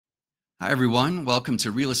Hi, everyone. Welcome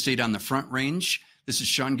to Real Estate on the Front Range. This is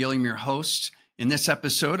Sean Gilliam, your host. In this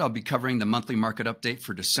episode, I'll be covering the monthly market update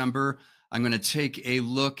for December. I'm going to take a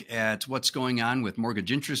look at what's going on with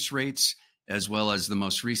mortgage interest rates, as well as the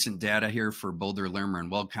most recent data here for Boulder, Larimer,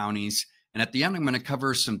 and Weld counties. And at the end, I'm going to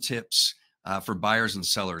cover some tips for buyers and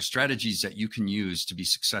sellers, strategies that you can use to be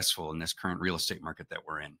successful in this current real estate market that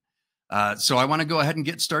we're in. So I want to go ahead and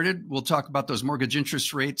get started. We'll talk about those mortgage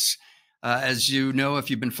interest rates. As you know,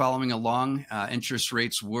 if you've been following along, interest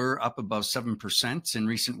rates were up above 7% in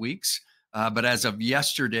recent weeks. But as of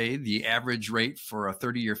yesterday, the average rate for a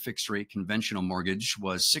 30-year fixed rate conventional mortgage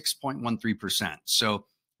was 6.13%. So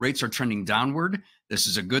rates are trending downward. This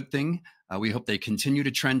is a good thing. We hope they continue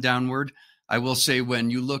to trend downward. I will say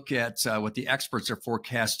when you look at what the experts are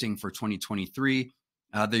forecasting for 2023,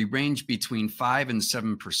 they range between 5 and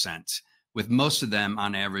 7%, with most of them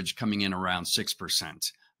on average coming in around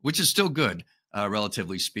 6%. Which is still good,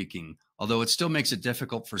 relatively speaking, although it still makes it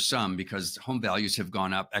difficult for some because home values have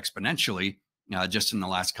gone up exponentially just in the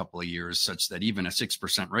last couple of years, such that even a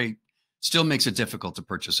 6% rate still makes it difficult to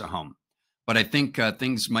purchase a home. But I think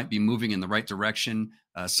things might be moving in the right direction.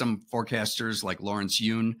 Some forecasters like Lawrence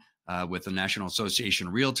Yun with the National Association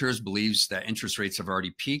of Realtors believes that interest rates have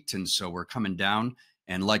already peaked, and so we're coming down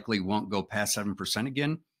and likely won't go past 7%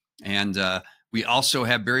 again. And we also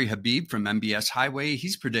have Barry Habib from MBS Highway.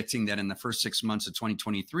 He's predicting that in the first 6 months of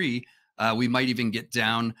 2023, we might even get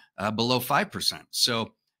down below 5%.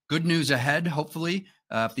 So good news ahead, hopefully,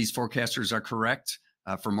 if these forecasters are correct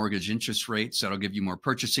for mortgage interest rates. That'll give you more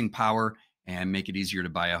purchasing power and make it easier to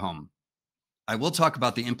buy a home. I will talk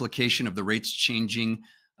about the implication of the rates changing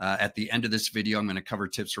at the end of this video. I'm going to cover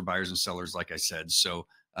tips for buyers and sellers, like I said. So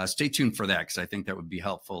stay tuned for that because I think that would be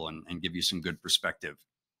helpful and give you some good perspective.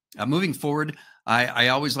 Moving forward, I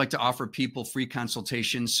always like to offer people free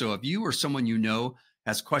consultations. So if you or someone you know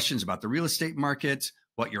has questions about the real estate market,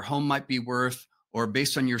 what your home might be worth, or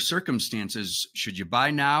based on your circumstances, should you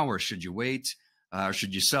buy now or should you wait?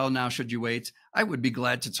 Should you sell now? Should you wait? I would be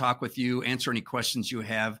glad to talk with you, answer any questions you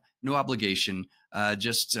have. No obligation,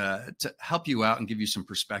 just to help you out and give you some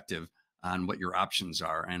perspective on what your options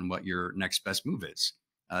are and what your next best move is.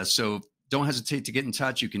 So don't hesitate to get in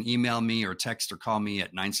touch. You can email me or text or call me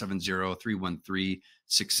at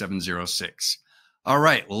 970-313-6706. All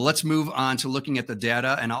right, well, let's move on to looking at the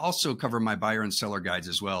data, and I'll also cover my buyer and seller guides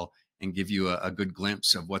as well and give you a good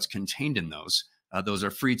glimpse of what's contained in those. Those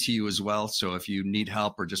are free to you as well, so if you need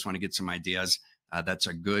help or just want to get some ideas, that's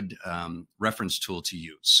a good reference tool to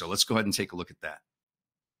use. So let's go ahead and take a look at that.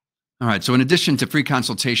 All right, so in addition to free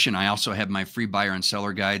consultation, I also have my free buyer and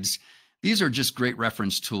seller guides. These are just great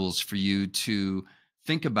reference tools for you to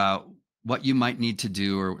think about what you might need to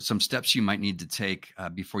do or some steps you might need to take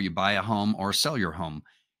before you buy a home or sell your home.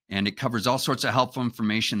 And it covers all sorts of helpful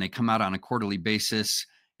information. They come out on a quarterly basis,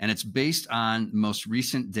 and it's based on most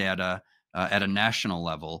recent data at a national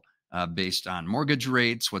level, based on mortgage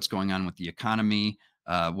rates, what's going on with the economy,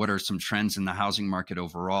 what are some trends in the housing market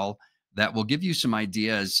overall, that will give you some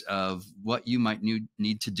ideas of what you might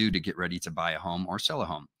need to do to get ready to buy a home or sell a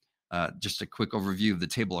home. Just a quick overview of the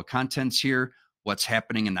table of contents here, what's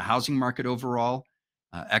happening in the housing market overall,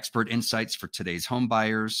 expert insights for today's home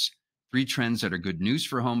buyers, 3 trends that are good news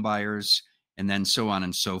for home buyers, and then so on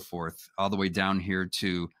and so forth, all the way down here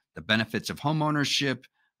to the benefits of home ownership,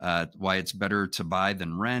 why it's better to buy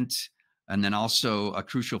than rent, and then also a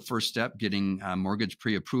crucial first step, getting mortgage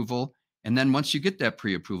pre-approval. And then once you get that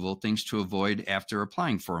pre-approval, things to avoid after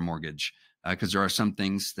applying for a mortgage, because there are some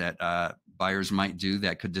things that buyers might do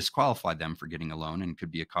that could disqualify them for getting a loan and could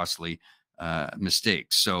be a costly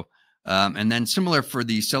mistake. So, and then similar for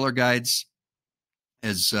the seller guides,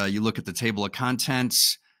 as you look at the table of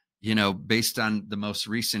contents, you know, based on the most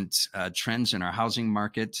recent trends in our housing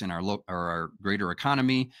market and our greater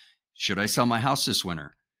economy, should I sell my house this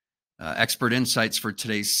winter? Expert insights for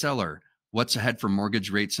today's seller, what's ahead for mortgage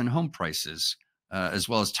rates and home prices, as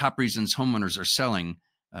well as top reasons homeowners are selling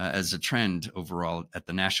as a trend overall at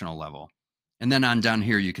the national level. And then on down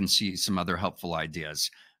here, you can see some other helpful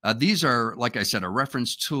ideas. These are, like I said, a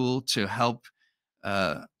reference tool to help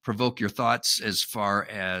provoke your thoughts as far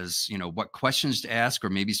as, you know, what questions to ask,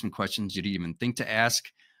 or maybe some questions you didn't even think to ask.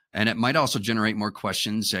 And it might also generate more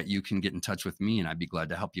questions that you can get in touch with me and I'd be glad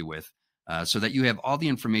to help you with, so that you have all the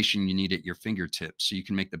information you need at your fingertips so you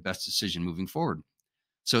can make the best decision moving forward.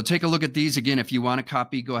 So take a look at these. Again, if you want a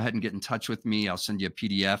copy, go ahead and get in touch with me. I'll send you a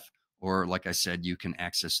PDF, or like I said, you can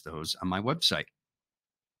access those on my website.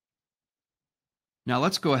 Now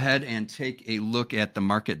let's go ahead and take a look at the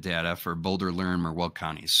market data for Boulder, Larimer, Weld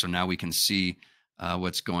counties. So now we can see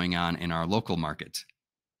what's going on in our local market.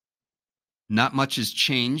 Not much has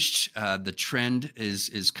changed. The trend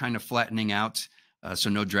is kind of flattening out, so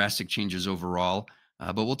no drastic changes overall.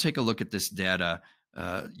 But we'll take a look at this data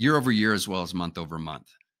year over year as well as month over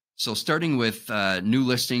month. So starting with new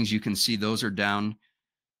listings, you can see those are down.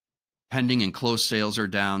 Pending and closed sales are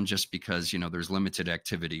down just because there's limited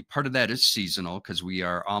activity. Part of that is seasonal because we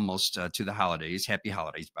are almost to the holidays. Happy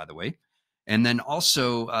holidays, by the way. And then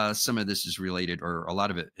also some of this is related, or a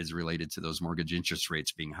lot of it is related to those mortgage interest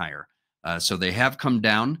rates being higher. So they have come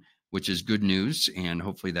down, which is good news, and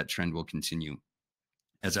hopefully that trend will continue,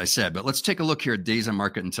 as I said. But let's take a look here at days on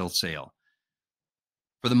market until sale.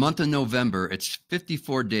 For the month of November, it's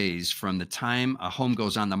 54 days from the time a home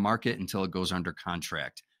goes on the market until it goes under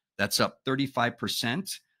contract. That's up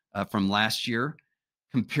 35% from last year.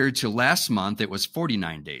 Compared to last month, it was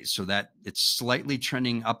 49 days. So that it's slightly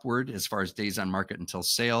trending upward as far as days on market until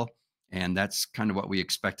sale. And that's kind of what we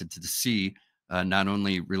expected to see, not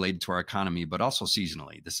only related to our economy, but also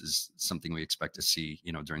seasonally. This is something we expect to see,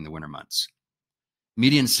 during the winter months.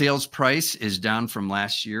 Median sales price is down from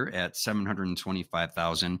last year at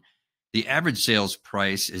 $725,000. The average sales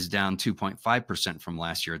price is down 2.5% from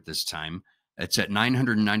last year at this time. It's at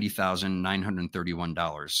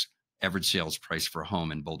 $990,931 average sales price for a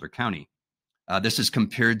home in Boulder County. This is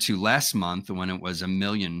compared to last month when it was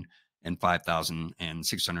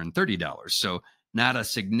 $1,005,630. So not a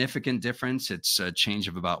significant difference. It's a change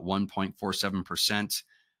of about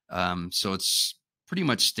 1.47%. So it's pretty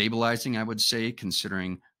much stabilizing, I would say,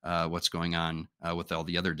 considering what's going on with all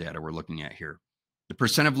the other data we're looking at here. The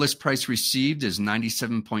percent of list price received is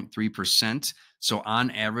 97.3%. So on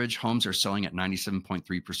average, homes are selling at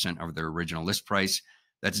 97.3% of their original list price.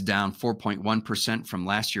 That's down 4.1% from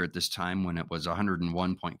last year at this time when it was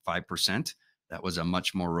 101.5%. That was a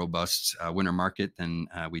much more robust winter market than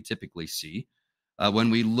we typically see. When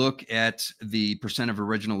we look at the percent of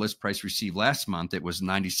original list price received last month, it was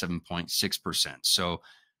 97.6%. So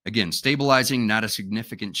again, stabilizing, not a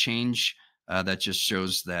significant change. That just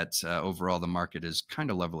shows that overall the market is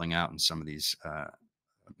kind of leveling out in some of these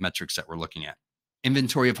metrics that we're looking at.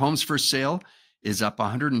 Inventory of homes for sale is up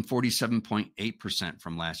 147.8%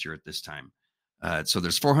 from last year at this time. So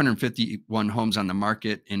there's 451 homes on the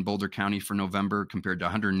market in Boulder County for November compared to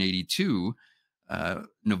 182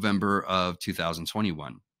 November of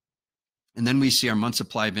 2021. And then we see our month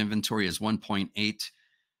supply of inventory is 1.8.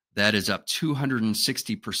 That is up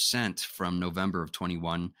 260% from November of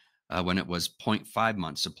 21 when it was 0.5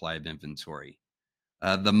 months supply of inventory.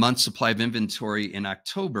 The month supply of inventory in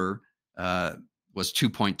October was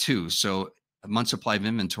 2.2. So a month supply of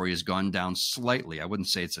inventory has gone down slightly. I wouldn't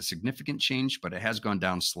say it's a significant change, but it has gone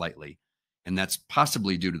down slightly. And that's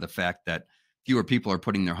possibly due to the fact that fewer people are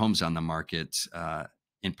putting their homes on the market,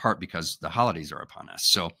 in part because the holidays are upon us.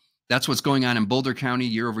 So that's what's going on in Boulder County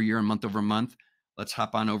year over year and month over month. Let's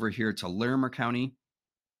hop on over here to Larimer County.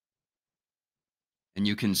 And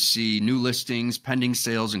you can see new listings, pending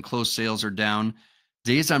sales, and closed sales are down.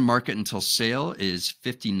 Days on market until sale is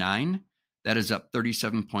 59. That is up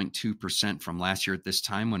 37.2% from last year at this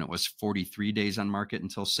time when it was 43 days on market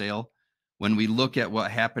until sale. When we look at what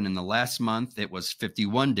happened in the last month, it was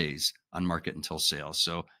 51 days on market until sale.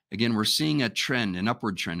 So again, we're seeing a trend, an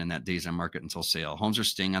upward trend in that days on market until sale. Homes are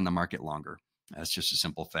staying on the market longer. That's just a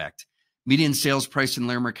simple fact. Median sales price in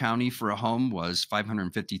Larimer County for a home was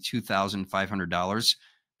 $552,500.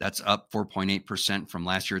 That's up 4.8% from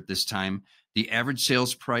last year at this time. The average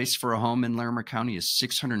sales price for a home in Larimer County is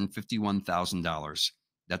 $651,000.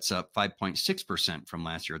 That's up 5.6% from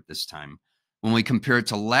last year at this time. When we compare it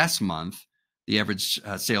to last month, the average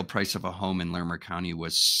sale price of a home in Larimer County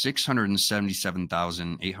was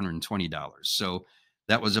 $677,820. So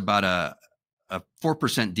that was about a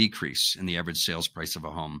 4% decrease in the average sales price of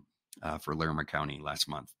a home for Larimer County last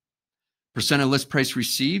month. Percent of list price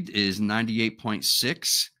received is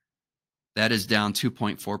 98.6. That is down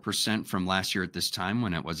 2.4% from last year at this time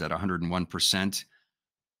when it was at 101%.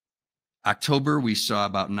 October, we saw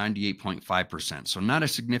about 98.5%. So not a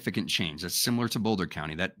significant change. That's similar to Boulder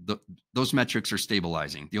County. Those metrics are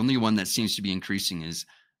stabilizing. The only one that seems to be increasing is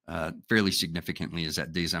fairly significantly is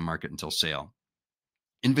that days on market until sale.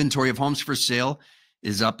 Inventory of homes for sale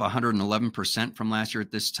is up 111% from last year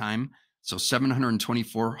at this time. So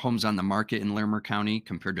 724 homes on the market in Larimer County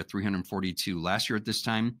compared to 342 last year at this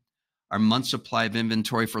time. Our month supply of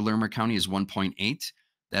inventory for Larimer County is 1.8.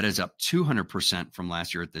 That is up 200% from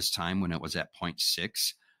last year at this time when it was at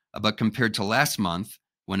 0.6. But compared to last month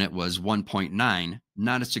when it was 1.9,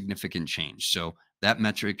 not a significant change. So that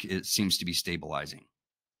metric, it seems to be stabilizing.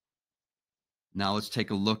 Now let's take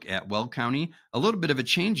a look at Weld County. A little bit of a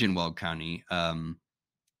change in Weld County.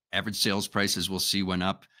 Average sales prices we'll see went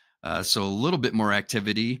up So a little bit more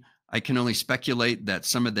activity. I can only speculate that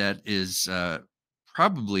some of that is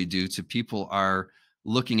probably due to people are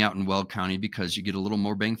looking out in Weld County because you get a little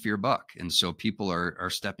more bang for your buck. And so people are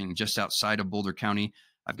stepping just outside of Boulder County.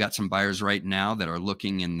 I've got some buyers right now that are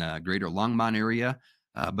looking in the greater Longmont area,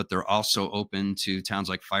 but they're also open to towns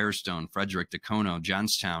like Firestone, Frederick, Dacono,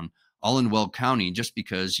 Johnstown, all in Weld County, just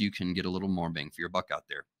because you can get a little more bang for your buck out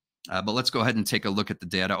there. But let's go ahead and take a look at the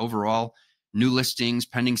data. Overall, new listings,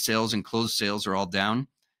 pending sales, and closed sales are all down.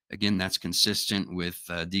 Again, that's consistent with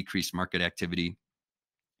decreased market activity.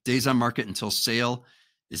 Days on market until sale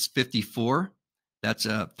is 54. That's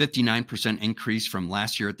a 59% increase from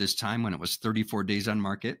last year at this time when it was 34 days on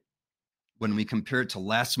market. When we compare it to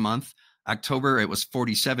last month, October, it was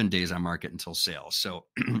 47 days on market until sale. So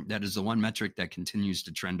that is the one metric that continues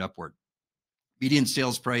to trend upward. Median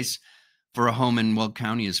sales price for a home in Weld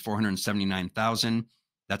County is $479,000.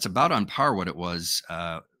 That's about on par what it was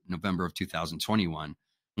November of 2021.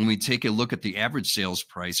 When we take a look at the average sales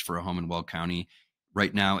price for a home in Weld County,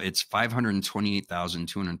 right now it's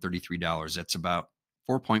 $528,233. That's about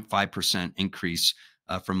 4.5% increase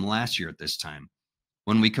from last year at this time.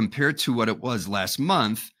 When we compare to what it was last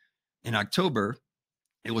month in October,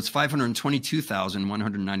 it was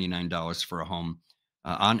 $522,199 for a home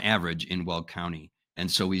on average in Weld County. And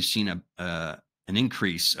so we've seen an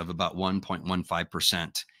increase of about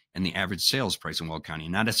 1.15% in the average sales price in Weld County.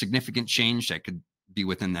 Not a significant change. That could be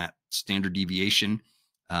within that standard deviation.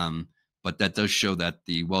 But that does show that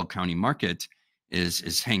the Weld County market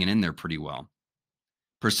is hanging in there pretty well.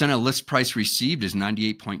 Percent of list price received is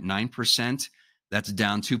 98.9%. That's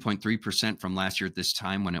down 2.3% from last year at this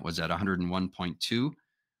time when it was at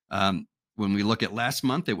 101.2. When we look at last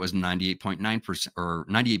month, it was 98.9% or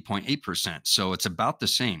 98.8%. So it's about the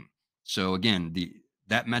same. So again,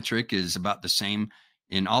 that metric is about the same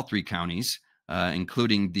in all three counties,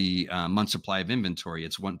 including the month supply of inventory.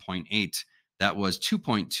 It's 1.8. That was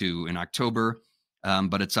 2.2 in October,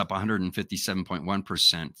 but it's up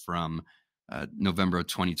 157.1% from November of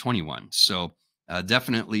 2021. So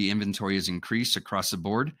definitely inventory has increased across the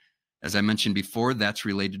board. As I mentioned before, that's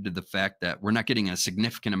related to the fact that we're not getting a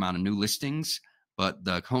significant amount of new listings, but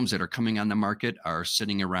the homes that are coming on the market are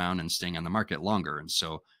sitting around and staying on the market longer. And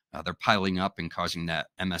so they're piling up and causing that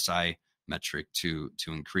MSI metric to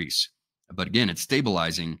increase. But again, it's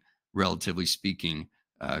stabilizing, relatively speaking,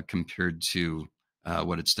 compared to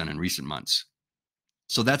what it's done in recent months.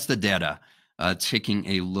 So that's the data. Taking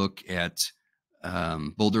a look at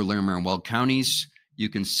Boulder, Larimer, and Weld counties, you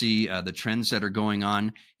can see the trends that are going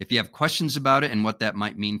on. If you have questions about it and what that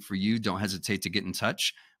might mean for you, don't hesitate to get in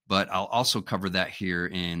touch. But I'll also cover that here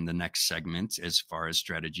in the next segment as far as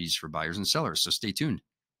strategies for buyers and sellers. So stay tuned.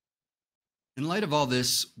 In light of all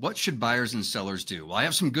this, what should buyers and sellers do? Well, I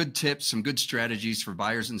have some good tips, some good strategies for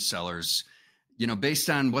buyers and sellers, based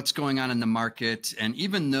on what's going on in the market. And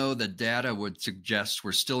even though the data would suggest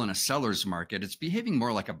we're still in a seller's market, it's behaving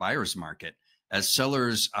more like a buyer's market, as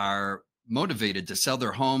sellers are motivated to sell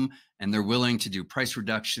their home and they're willing to do price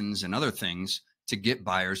reductions and other things to get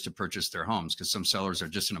buyers to purchase their homes, because some sellers are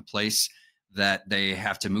just in a place that they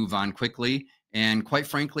have to move on quickly. And quite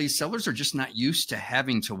frankly, sellers are just not used to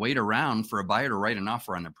having to wait around for a buyer to write an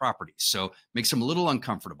offer on their property. So it makes them a little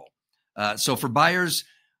uncomfortable. So for buyers,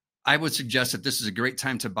 I would suggest that this is a great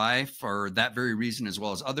time to buy for that very reason, as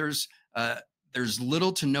well as others. There's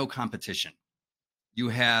little to no competition. You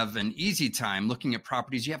have an easy time looking at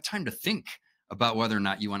properties. You have time to think about whether or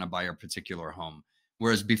not you want to buy a particular home.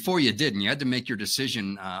 Whereas before you didn't, you had to make your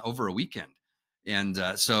decision over a weekend. And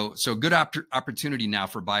so good opportunity now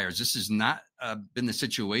for buyers. This has not been the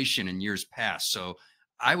situation in years past. So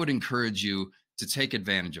I would encourage you to take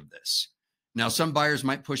advantage of this. Now, some buyers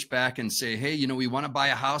might push back and say, hey, we want to buy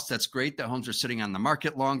a house. That's great that homes are sitting on the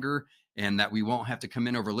market longer and that we won't have to come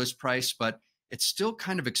in over list price, but it's still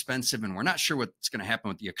kind of expensive and we're not sure what's going to happen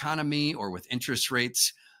with the economy or with interest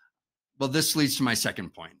rates. Well, this leads to my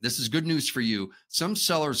second point. This is good news for you. Some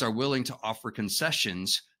sellers are willing to offer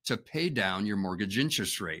concessions to pay down your mortgage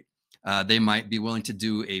interest rate. They might be willing to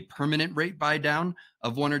do a permanent rate buy down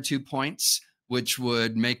of 1 or 2 points, which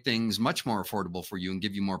would make things much more affordable for you and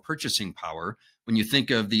give you more purchasing power. When you think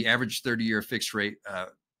of the average 30-year fixed rate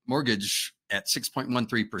mortgage at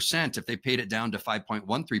 6.13%, if they paid it down to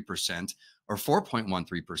 5.13% or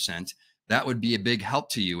 4.13%, that would be a big help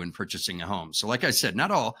to you in purchasing a home. So like I said,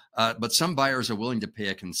 not all, but some buyers are willing to pay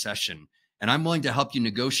a concession. And I'm willing to help you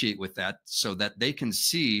negotiate with that so that they can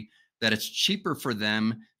see that it's cheaper for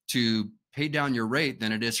them to pay down your rate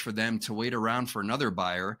than it is for them to wait around for another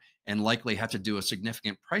buyer and likely have to do a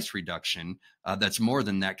significant price reduction that's more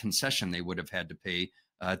than that concession they would have had to pay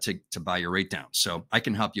to buy your rate down. So I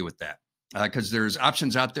can help you with that because there's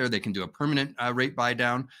options out there. They can do a permanent rate buy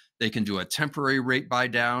down. They can do a temporary rate buy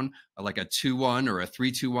down, like a 2-1 or a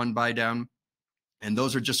 3-2-1 buy down. And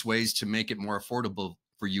those are just ways to make it more affordable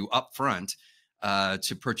for you up front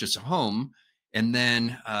to purchase a home. And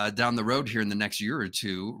then down the road here in the next year or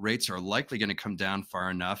two, rates are likely going to come down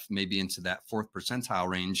far enough, maybe into that 4th percentile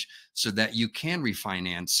range, so that you can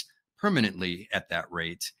refinance permanently at that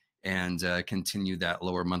rate and continue that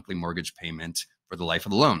lower monthly mortgage payment for the life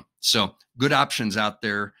of the loan. So good options out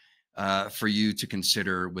there for you to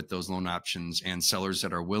consider with those loan options, and sellers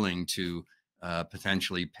that are willing to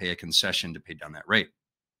potentially pay a concession to pay down that rate.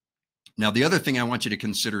 Now, the other thing I want you to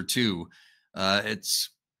consider too, it's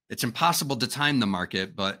impossible to time the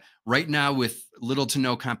market, but right now with little to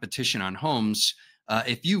no competition on homes,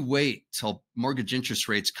 if you wait till mortgage interest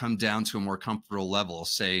rates come down to a more comfortable level,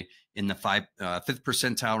 say in the 5th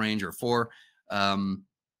percentile range or 4,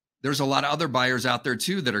 there's a lot of other buyers out there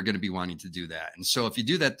too that are going to be wanting to do that. And so if you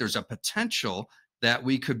do that, there's a potential that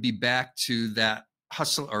we could be back to that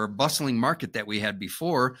hustle or bustling market that we had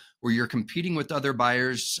before, where you're competing with other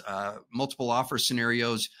buyers, multiple offer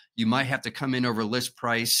scenarios. You might have to come in over list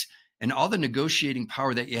price, and all the negotiating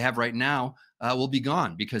power that you have right now will be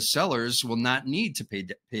gone, because sellers will not need to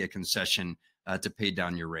pay a concession to pay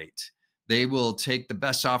down your rate. They will take the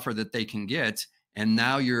best offer that they can get. And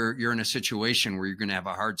now you're in a situation where you're going to have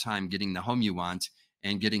a hard time getting the home you want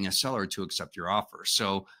and getting a seller to accept your offer.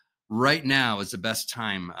 So right now is the best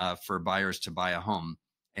time for buyers to buy a home.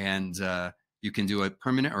 And you can do a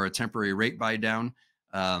permanent or a temporary rate buy down.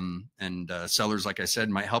 And sellers, like I said,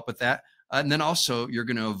 might help with that. And then also you're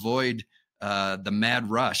going to avoid the mad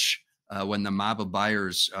rush when the mob of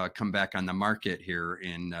buyers come back on the market here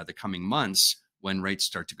in the coming months when rates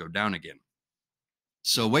start to go down again.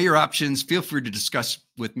 So weigh your options. Feel free to discuss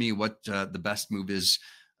with me what the best move is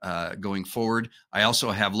going forward. I also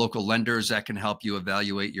have local lenders that can help you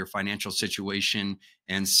evaluate your financial situation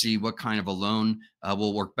and see what kind of a loan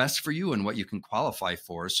will work best for you and what you can qualify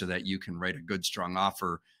for, so that you can write a good, strong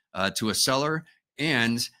offer to a seller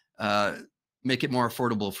and make it more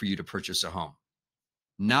affordable for you to purchase a home.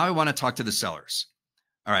 Now I want to talk to the sellers.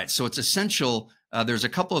 All right, so it's essential. There's a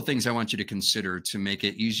couple of things I want you to consider to make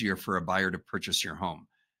it easier for a buyer to purchase your home.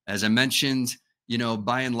 As I mentioned,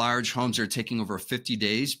 by and large, homes are taking over 50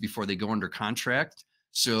 days before they go under contract.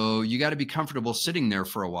 So you got to be comfortable sitting there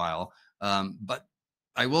for a while. But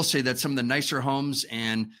I will say that some of the nicer homes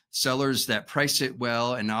and sellers that price it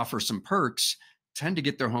well and offer some perks tend to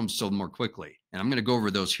get their homes sold more quickly. And I'm going to go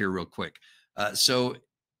over those here real quick. So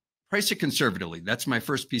price it conservatively. That's my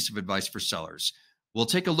first piece of advice for sellers. We'll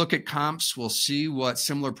take a look at comps. We'll see what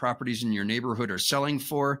similar properties in your neighborhood are selling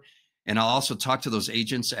for. And I'll also talk to those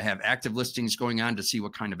agents that have active listings going on to see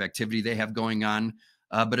what kind of activity they have going on.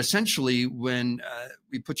 But essentially, when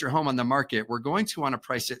we put your home on the market, we're going to want to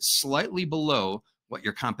price it slightly below what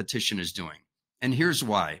your competition is doing. And here's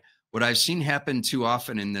why. What I've seen happen too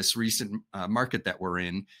often in this recent market that we're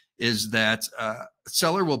in is that a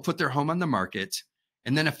seller will put their home on the market,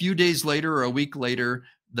 and then a few days later or a week later,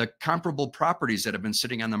 the comparable properties that have been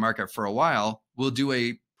sitting on the market for a while will do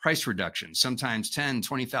a price reduction, sometimes $10,000,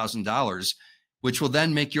 $20,000, which will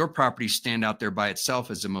then make your property stand out there by itself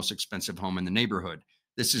as the most expensive home in the neighborhood.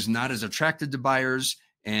 This is not as attractive to buyers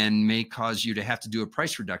and may cause you to have to do a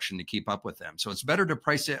price reduction to keep up with them. So it's better to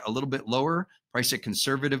price it a little bit lower, price it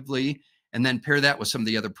conservatively, and then pair that with some of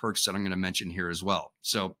the other perks that I'm going to mention here as well.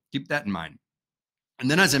 So keep that in mind. And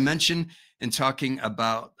then, as I mentioned in talking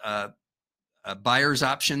about buyer's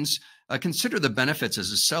options, consider the benefits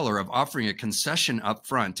as a seller of offering a concession up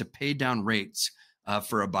front to pay down rates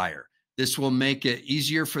for a buyer. This will make it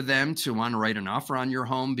easier for them to want to write an offer on your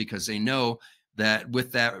home, because they know that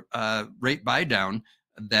with that rate buy down,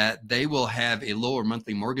 that they will have a lower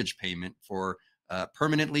monthly mortgage payment for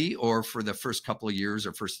permanently, or for the first couple of years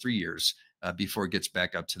or first 3 years before it gets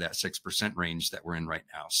back up to that 6% range that we're in right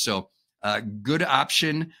now. So good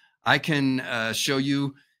option. I can show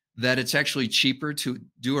you that it's actually cheaper to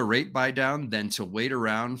do a rate buy down than to wait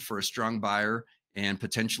around for a strong buyer and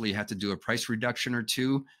potentially have to do a price reduction or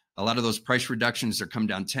two. A lot of those price reductions that come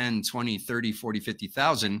down 10, 20, 30, 40,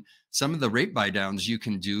 50,000. Some of the rate buy downs you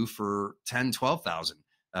can do for 10, 12,000,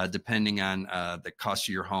 depending on the cost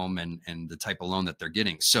of your home and the type of loan that they're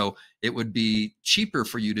getting. So it would be cheaper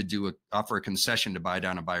for you to offer a concession to buy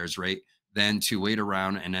down a buyer's rate than to wait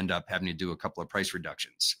around and end up having to do a couple of price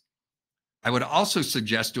reductions. I would also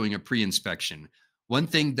suggest doing a pre-inspection. One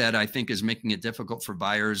thing that I think is making it difficult for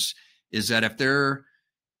buyers is that if they're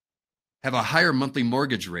have a higher monthly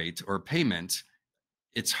mortgage rate or payment,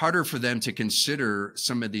 it's harder for them to consider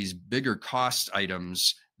some of these bigger cost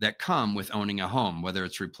items that come with owning a home, whether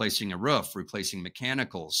it's replacing a roof, replacing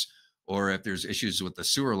mechanicals, or if there's issues with the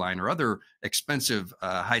sewer line or other expensive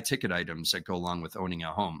high ticket items that go along with owning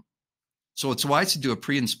a home. So it's wise to do a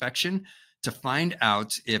pre-inspection to find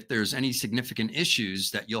out if there's any significant issues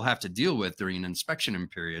that you'll have to deal with during an inspection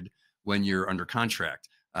period when you're under contract.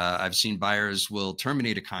 I've seen buyers will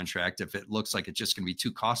terminate a contract if it looks like it's just going to be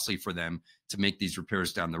too costly for them to make these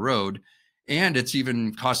repairs down the road. And it's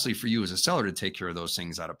even costly for you as a seller to take care of those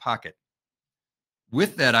things out of pocket.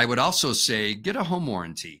 With that, I would also say get a home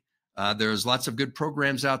warranty. There's lots of good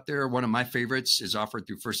programs out there. One of my favorites is offered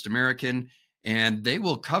through First American, and they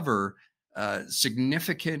will cover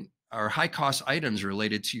significant or high cost items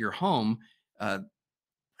related to your home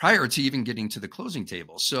prior to even getting to the closing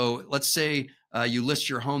table. So let's say you list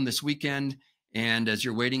your home this weekend, and as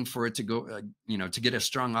you're waiting for it to go, to get a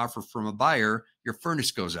strong offer from a buyer, your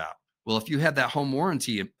furnace goes out. Well, if you have that home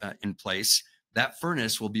warranty in place, that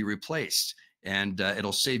furnace will be replaced, and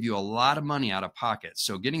it'll save you a lot of money out of pocket.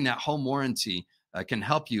 So getting that home warranty can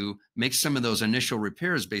help you make some of those initial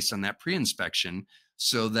repairs based on that pre-inspection,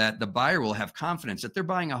 so that the buyer will have confidence that they're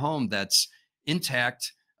buying a home that's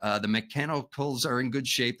intact. The mechanicals are in good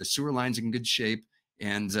shape, the sewer line's in good shape,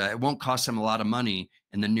 and it won't cost them a lot of money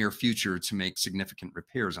in the near future to make significant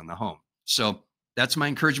repairs on the home. So that's my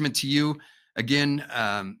encouragement to you. Again,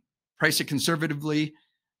 price it conservatively.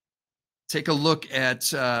 Take a look at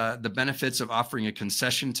the benefits of offering a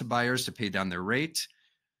concession to buyers to pay down their rate.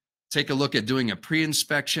 Take a look at doing a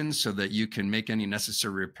pre-inspection so that you can make any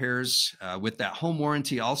necessary repairs. With that home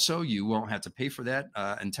warranty also, you won't have to pay for that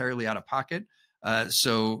entirely out of pocket.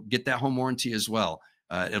 So get that home warranty as well.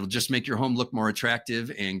 It'll just make your home look more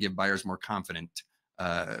attractive and give buyers more confident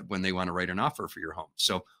when they want to write an offer for your home.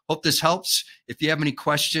 So hope this helps. If you have any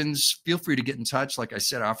questions, feel free to get in touch. Like I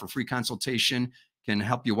said, I offer free consultation, can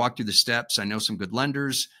help you walk through the steps. I know some good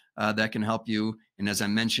lenders that can help you. And as I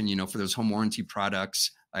mentioned, for those home warranty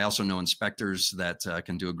products, I also know inspectors that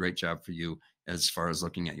can do a great job for you as far as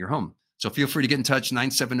looking at your home. So feel free to get in touch,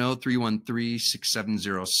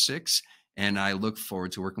 970-313-6706. And I look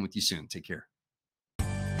forward to working with you soon. Take care.